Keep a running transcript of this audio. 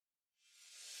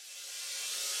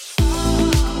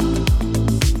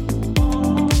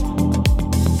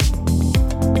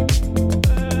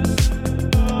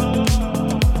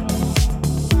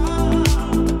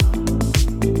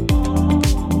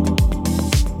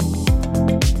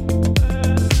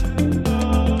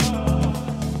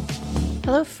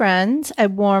friends. A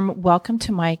warm welcome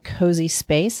to my cozy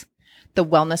space, the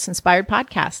Wellness Inspired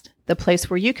Podcast, the place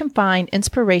where you can find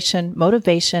inspiration,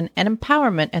 motivation, and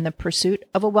empowerment in the pursuit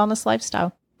of a wellness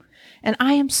lifestyle. And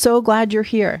I am so glad you're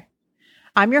here.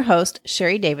 I'm your host,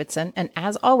 Sherry Davidson, and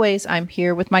as always, I'm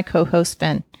here with my co-host,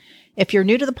 Finn. If you're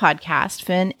new to the podcast,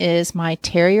 Finn is my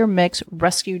terrier mix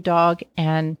rescue dog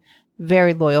and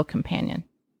very loyal companion.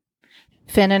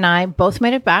 Finn and I both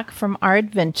made it back from our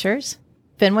adventures.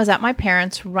 Finn was at my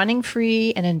parents' running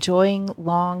free and enjoying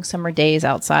long summer days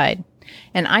outside.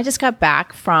 And I just got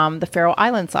back from the Faroe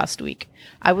Islands last week.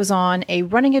 I was on a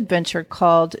running adventure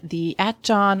called the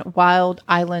Atjom Wild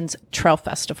Islands Trail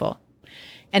Festival.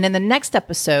 And in the next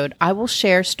episode, I will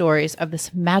share stories of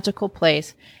this magical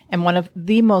place and one of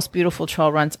the most beautiful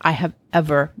trail runs I have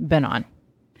ever been on.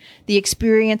 The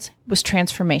experience was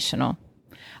transformational.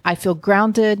 I feel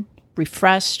grounded,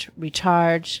 refreshed,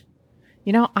 recharged.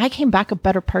 I came back a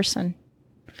better person.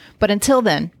 But until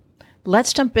then,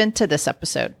 let's jump into this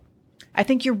episode. I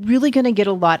think you're really going to get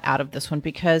a lot out of this one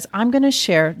because I'm going to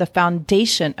share the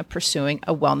foundation of pursuing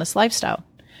a wellness lifestyle.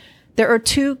 There are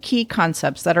two key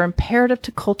concepts that are imperative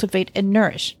to cultivate and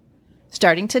nourish,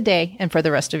 starting today and for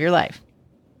the rest of your life.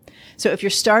 So if you're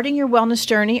starting your wellness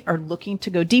journey or looking to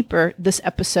go deeper, this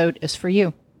episode is for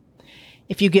you.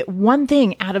 If you get one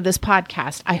thing out of this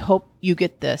podcast, I hope you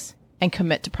get this and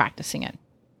commit to practicing it.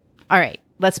 All right,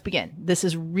 let's begin. This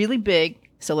is really big,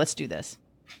 so let's do this.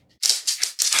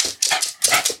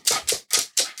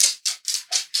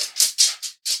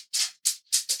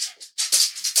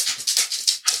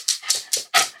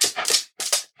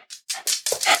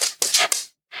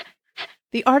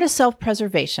 The Art of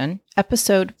Self-Preservation,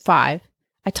 Episode 5,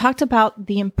 I talked about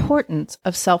the importance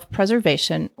of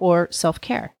self-preservation or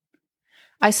self-care.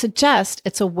 I suggest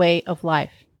it's a way of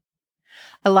life,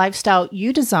 a lifestyle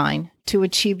you design to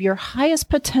achieve your highest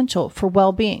potential for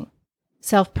well-being.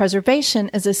 Self-preservation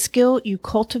is a skill you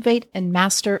cultivate and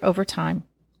master over time.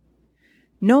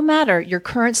 No matter your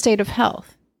current state of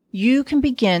health, you can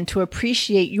begin to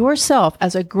appreciate yourself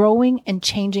as a growing and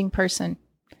changing person.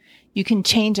 You can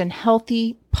change in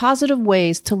healthy, positive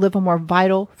ways to live a more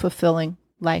vital, fulfilling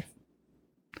life.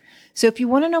 So if you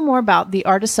want to know more about the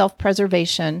art of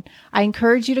self-preservation, I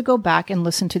encourage you to go back and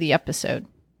listen to the episode.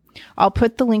 I'll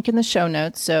put the link in the show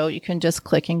notes so you can just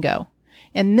click and go.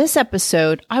 In this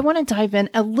episode, I want to dive in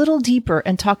a little deeper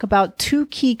and talk about two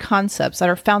key concepts that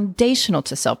are foundational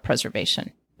to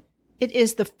self-preservation. It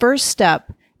is the first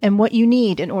step and what you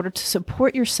need in order to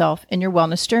support yourself in your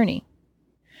wellness journey.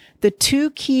 The two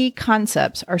key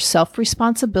concepts are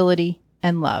self-responsibility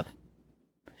and love.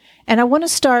 And I want to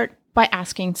start by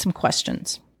asking some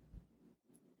questions.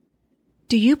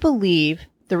 Do you believe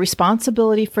the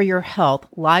responsibility for your health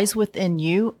lies within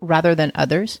you rather than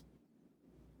others?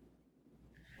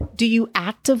 Do you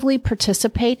actively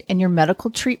participate in your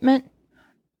medical treatment,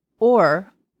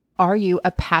 or are you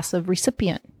a passive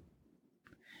recipient?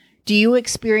 Do you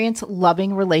experience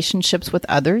loving relationships with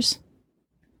others?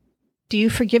 Do you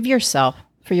forgive yourself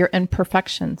for your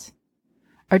imperfections?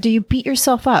 Or do you beat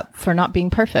yourself up for not being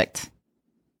perfect?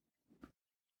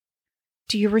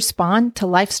 Do you respond to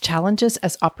life's challenges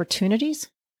as opportunities?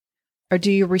 Or do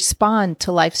you respond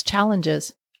to life's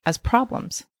challenges as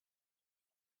problems?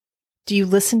 Do you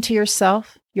listen to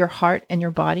yourself, your heart, and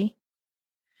your body?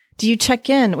 Do you check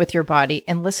in with your body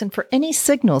and listen for any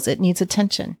signals it needs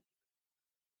attention?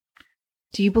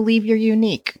 Do you believe you're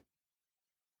unique?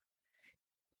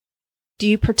 Do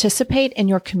you participate in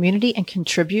your community and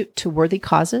contribute to worthy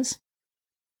causes?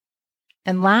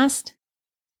 And last,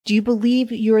 do you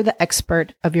believe you're the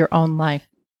expert of your own life?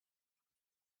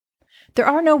 There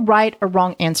are no right or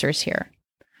wrong answers here.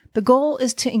 The goal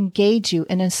is to engage you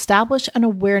and establish an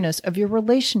awareness of your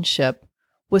relationship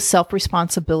with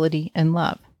self-responsibility and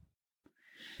love.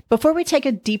 Before we take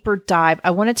a deeper dive,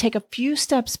 I want to take a few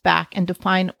steps back and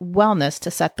define wellness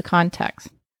to set the context.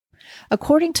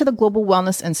 According to the Global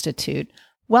Wellness Institute,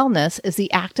 wellness is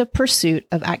the active pursuit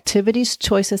of activities,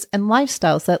 choices, and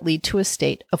lifestyles that lead to a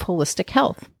state of holistic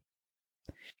health.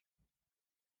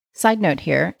 Side note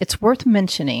here, it's worth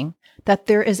mentioning that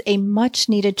there is a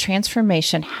much-needed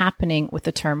transformation happening with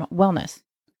the term wellness.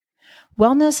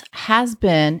 Wellness has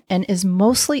been and is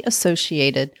mostly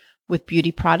associated with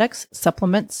beauty products,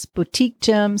 supplements, boutique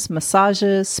gyms,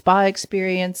 massages, spa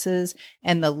experiences,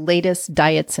 and the latest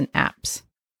diets and apps.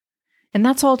 And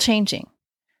that's all changing.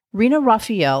 Rena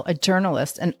Raphael, a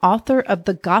journalist and author of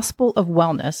The Gospel of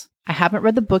Wellness, I haven't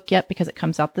read the book yet because it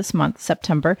comes out this month,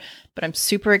 September, but I'm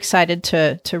super excited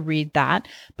to read that.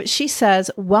 But she says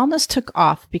wellness took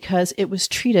off because it was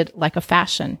treated like a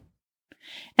fashion.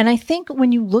 And I think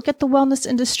when you look at the wellness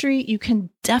industry, you can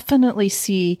definitely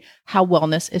see how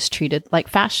wellness is treated like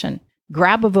fashion.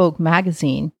 Grab a Vogue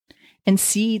magazine and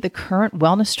see the current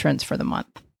wellness trends for the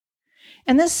month.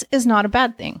 And this is not a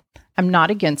bad thing. I'm not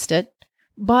against it,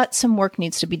 but some work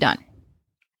needs to be done.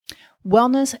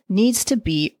 Wellness needs to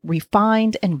be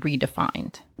refined and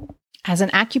redefined. As an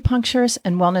acupuncturist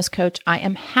and wellness coach, I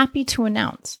am happy to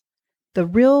announce the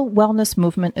real wellness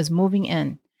movement is moving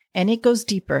in, and it goes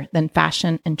deeper than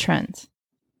fashion and trends.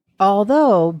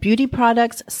 Although beauty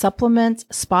products, supplements,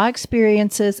 spa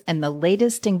experiences, and the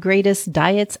latest and greatest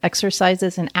diets,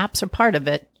 exercises, and apps are part of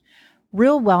it,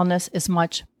 real wellness is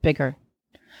much bigger.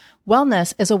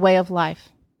 Wellness is a way of life.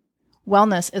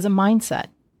 Wellness is a mindset.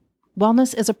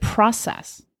 Wellness is a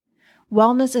process.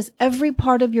 Wellness is every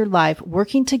part of your life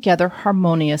working together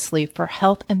harmoniously for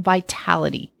health and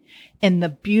vitality in the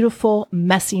beautiful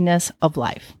messiness of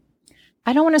life.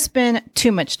 I don't want to spend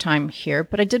too much time here,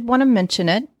 but I did want to mention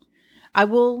it. I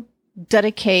will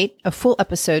dedicate a full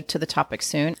episode to the topic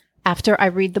soon after I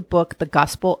read the book, The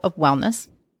Gospel of Wellness.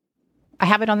 I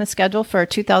have it on the schedule for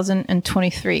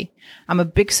 2023. I'm a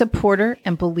big supporter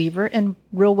and believer in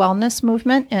real wellness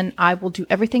movement, and I will do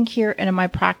everything here and in my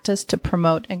practice to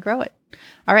promote and grow it.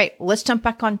 All right, let's jump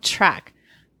back on track.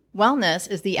 Wellness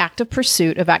is the active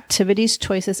pursuit of activities,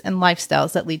 choices, and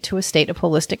lifestyles that lead to a state of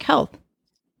holistic health.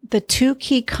 The two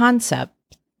key concepts,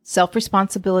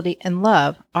 self-responsibility and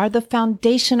love, are the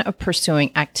foundation of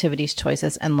pursuing activities,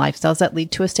 choices, and lifestyles that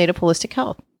lead to a state of holistic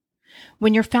health.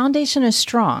 When your foundation is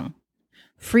strong,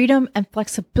 freedom and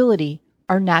flexibility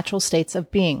are natural states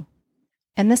of being.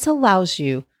 And this allows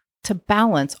you to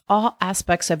balance all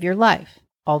aspects of your life,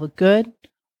 all the good,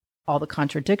 all the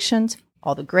contradictions,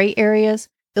 all the gray areas,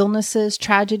 illnesses,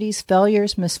 tragedies,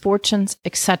 failures, misfortunes,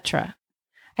 etc.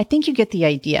 I think you get the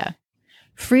idea.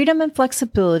 Freedom and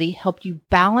flexibility help you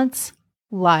balance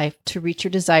life to reach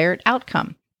your desired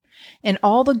outcome. And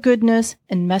all the goodness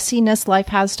and messiness life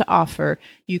has to offer,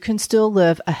 you can still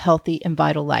live a healthy and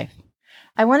vital life.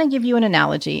 I want to give you an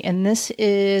analogy, and this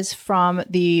is from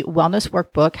the Wellness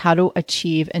Workbook, How to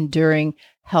Achieve Enduring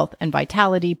Health and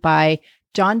Vitality by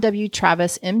John W.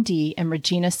 Travis, MD, and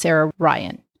Regina Sarah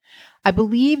Ryan. I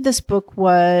believe this book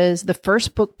was the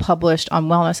first book published on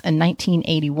wellness in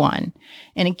 1981.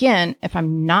 And again, if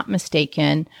I'm not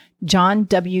mistaken, John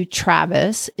W.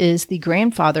 Travis is the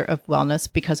grandfather of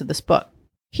wellness because of this book.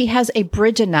 He has a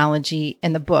bridge analogy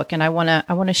in the book, and I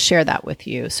want to share that with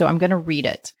you. So I'm going to read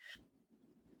it.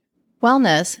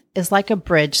 Wellness is like a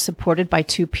bridge supported by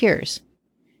two piers.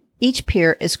 Each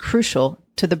pier is crucial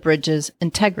to the bridge's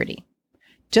integrity.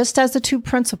 Just as the two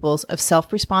principles of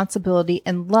self-responsibility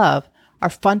and love are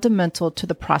fundamental to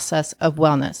the process of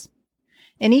wellness.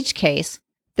 In each case,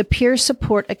 the piers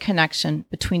support a connection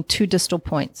between two distal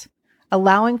points,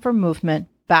 allowing for movement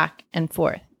back and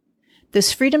forth.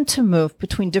 This freedom to move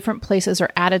between different places or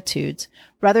attitudes,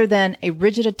 rather than a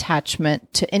rigid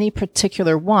attachment to any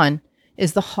particular one,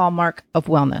 is the hallmark of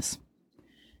wellness.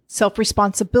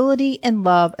 Self-responsibility and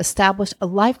love establish a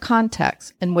life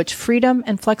context in which freedom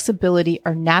and flexibility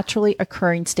are naturally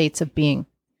occurring states of being.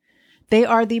 They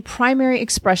are the primary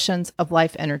expressions of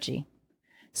life energy.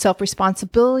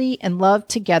 Self-responsibility and love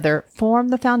together form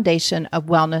the foundation of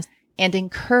wellness and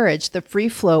encourage the free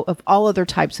flow of all other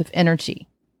types of energy.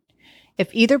 If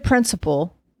either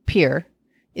principle, pier,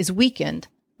 is weakened,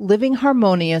 living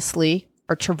harmoniously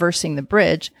or traversing the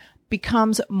bridge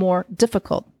becomes more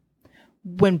difficult.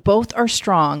 When both are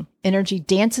strong, energy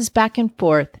dances back and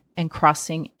forth and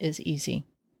crossing is easy.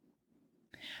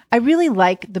 I really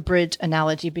like the bridge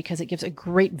analogy because it gives a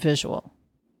great visual.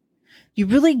 You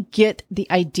really get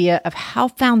the idea of how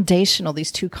foundational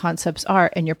these two concepts are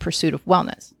in your pursuit of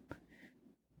wellness.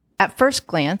 At first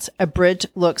glance, a bridge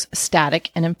looks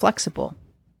static and inflexible.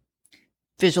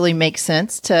 Visually makes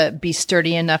sense to be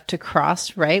sturdy enough to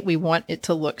cross, right? We want it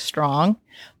to look strong.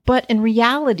 But in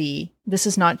reality, this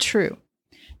is not true.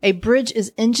 A bridge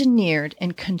is engineered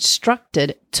and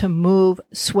constructed to move,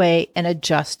 sway, and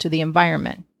adjust to the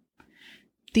environment.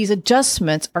 These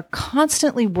adjustments are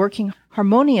constantly working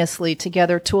harmoniously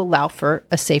together to allow for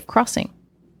a safe crossing.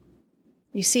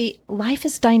 You see, life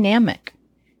is dynamic.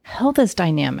 Health is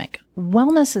dynamic.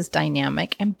 Wellness is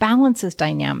dynamic, and balance is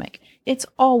dynamic. It's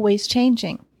always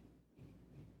changing.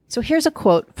 So here's a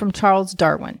quote from Charles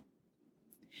Darwin.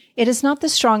 "It is not the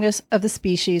strongest of the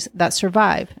species that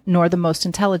survive, nor the most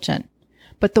intelligent,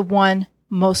 but the one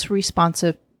most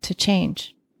responsive to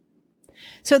change."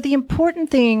 So the important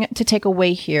thing to take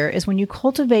away here is when you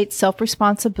cultivate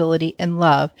self-responsibility and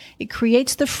love, it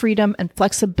creates the freedom and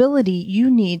flexibility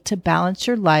you need to balance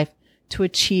your life to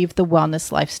achieve the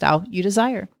wellness lifestyle you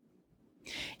desire.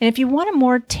 And if you want a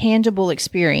more tangible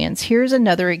experience, here's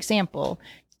another example.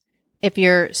 If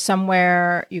you're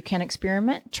somewhere you can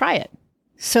experiment, try it.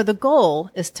 So the goal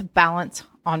is to balance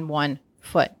on one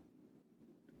foot.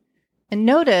 And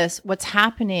notice what's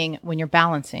happening when you're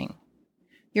balancing.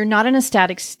 You're not in a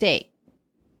static state.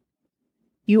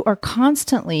 You are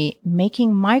constantly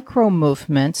making micro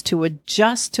movements to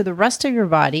adjust to the rest of your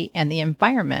body and the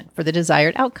environment for the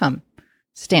desired outcome,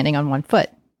 standing on one foot.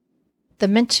 The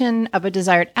mention of a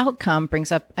desired outcome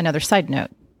brings up another side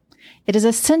note. It is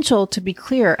essential to be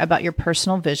clear about your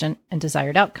personal vision and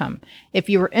desired outcome. If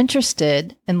you are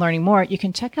interested in learning more, you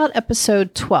can check out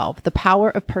episode 12, The Power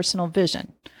of Personal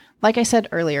Vision. Like I said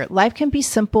earlier, life can be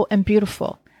simple and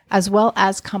beautiful, as well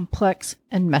as complex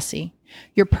and messy.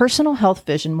 Your personal health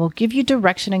vision will give you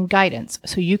direction and guidance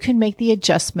so you can make the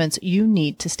adjustments you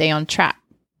need to stay on track.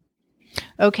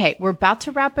 Okay, we're about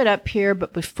to wrap it up here,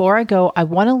 but before I go, I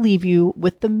want to leave you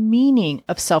with the meaning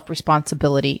of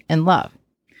self-responsibility and love.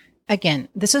 Again,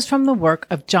 this is from the work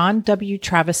of John W.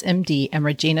 Travis, MD, and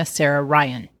Regina Sarah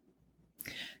Ryan.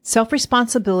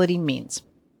 Self-responsibility means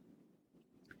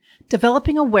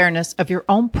developing awareness of your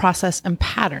own process and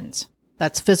patterns.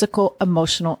 That's physical,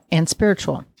 emotional, and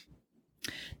spiritual.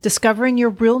 Discovering your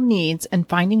real needs and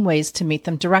finding ways to meet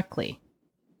them directly.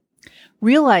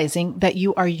 Realizing that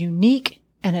you are unique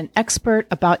and an expert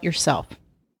about yourself.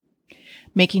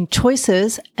 Making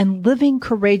choices and living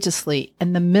courageously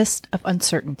in the midst of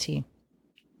uncertainty.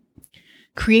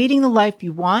 Creating the life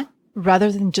you want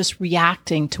rather than just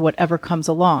reacting to whatever comes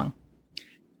along.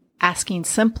 Asking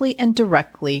simply and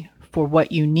directly for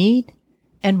what you need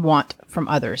and want from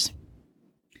others.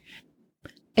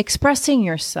 Expressing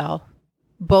yourself,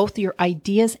 both your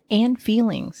ideas and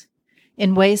feelings,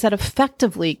 in ways that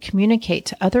effectively communicate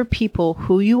to other people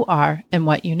who you are and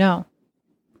what you know.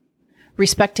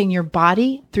 Respecting your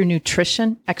body through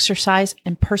nutrition, exercise,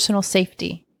 and personal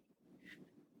safety.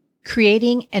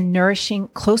 Creating and nourishing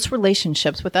close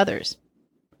relationships with others.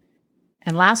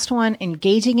 And last one,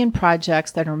 engaging in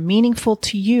projects that are meaningful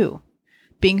to you,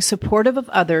 being supportive of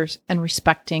others, and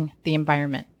respecting the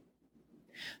environment.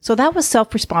 So that was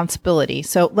self-responsibility.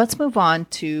 So let's move on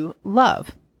to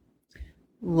love.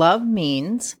 Love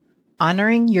means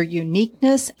honoring your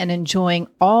uniqueness and enjoying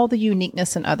all the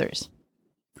uniqueness in others.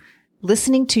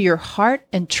 Listening to your heart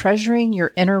and treasuring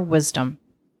your inner wisdom.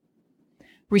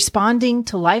 Responding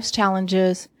to life's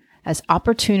challenges as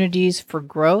opportunities for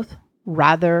growth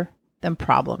rather than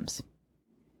problems.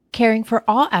 Caring for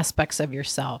all aspects of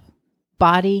yourself,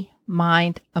 body,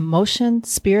 mind, emotion,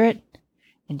 spirit,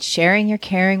 and sharing your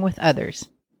caring with others.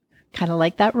 Kind of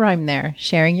like that rhyme there,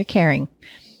 sharing your caring.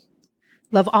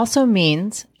 Love also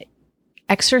means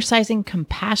exercising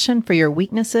compassion for your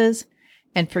weaknesses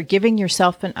and forgiving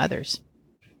yourself and others.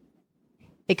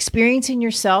 Experiencing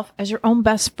yourself as your own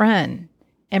best friend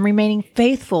and remaining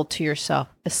faithful to yourself,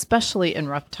 especially in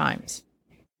rough times.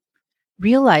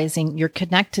 Realizing your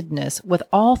connectedness with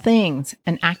all things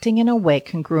and acting in a way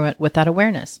congruent with that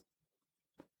awareness.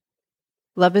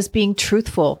 Love is being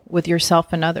truthful with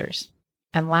yourself and others.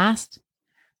 And last,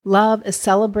 love is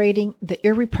celebrating the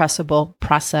irrepressible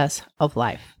process of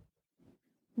life.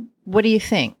 What do you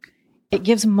think? It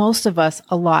gives most of us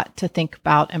a lot to think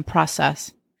about and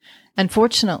process.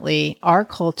 Unfortunately, our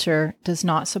culture does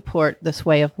not support this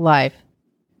way of life.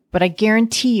 But I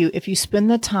guarantee you, if you spend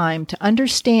the time to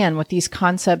understand what these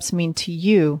concepts mean to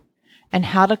you and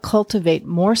how to cultivate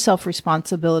more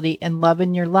self-responsibility and love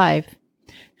in your life,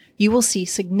 you will see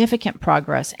significant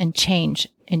progress and change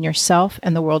in yourself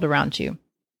and the world around you.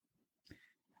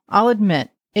 I'll admit,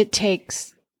 it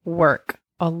takes work,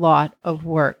 a lot of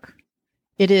work.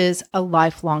 It is a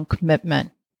lifelong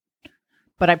commitment,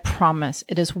 but I promise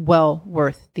it is well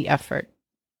worth the effort.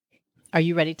 Are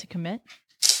you ready to commit?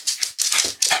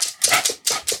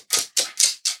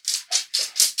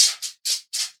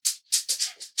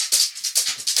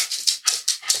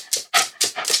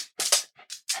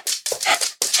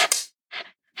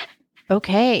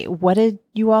 Okay, what did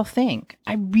you all think?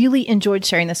 I really enjoyed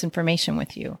sharing this information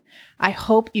with you. I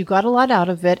hope you got a lot out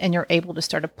of it and you're able to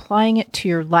start applying it to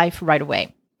your life right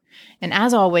away. And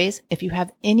as always, if you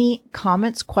have any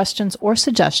comments, questions, or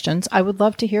suggestions, I would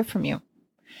love to hear from you.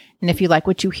 And if you like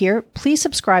what you hear, please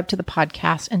subscribe to the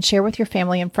podcast and share with your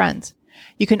family and friends.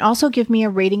 You can also give me a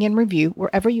rating and review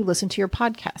wherever you listen to your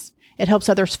podcast. It helps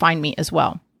others find me as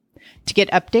well. To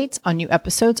get updates on new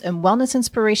episodes and wellness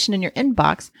inspiration in your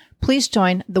inbox, please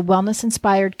join the Wellness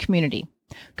Inspired community.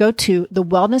 Go to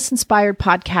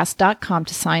thewellnessinspiredpodcast.com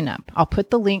to sign up. I'll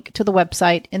put the link to the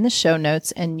website in the show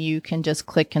notes and you can just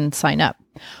click and sign up.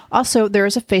 Also, there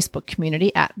is a Facebook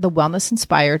community at The Wellness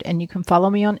Inspired, and you can follow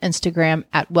me on Instagram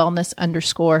at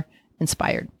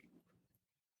wellness_inspired.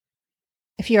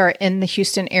 If you are in the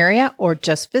Houston area or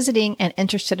just visiting and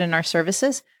interested in our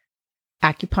services,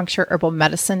 acupuncture, herbal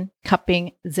medicine,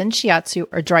 cupping, Zen Shiatsu,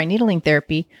 or dry needling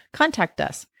therapy, contact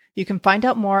us. You can find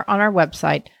out more on our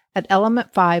website at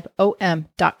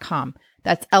element5om.com.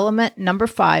 That's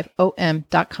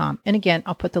element5om.com. And again,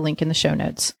 I'll put the link in the show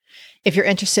notes. If you're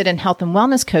interested in health and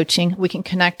wellness coaching, we can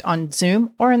connect on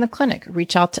Zoom or in the clinic.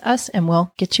 Reach out to us and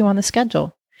we'll get you on the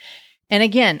schedule. And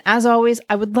again, as always,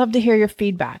 I would love to hear your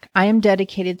feedback. I am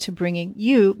dedicated to bringing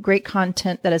you great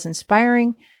content that is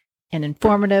inspiring and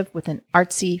informative with an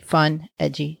artsy, fun,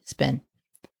 edgy spin.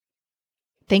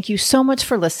 Thank you so much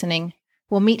for listening.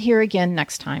 We'll meet here again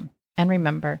next time. And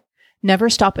remember, never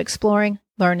stop exploring,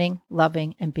 learning,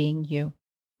 loving, and being you.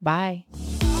 Bye.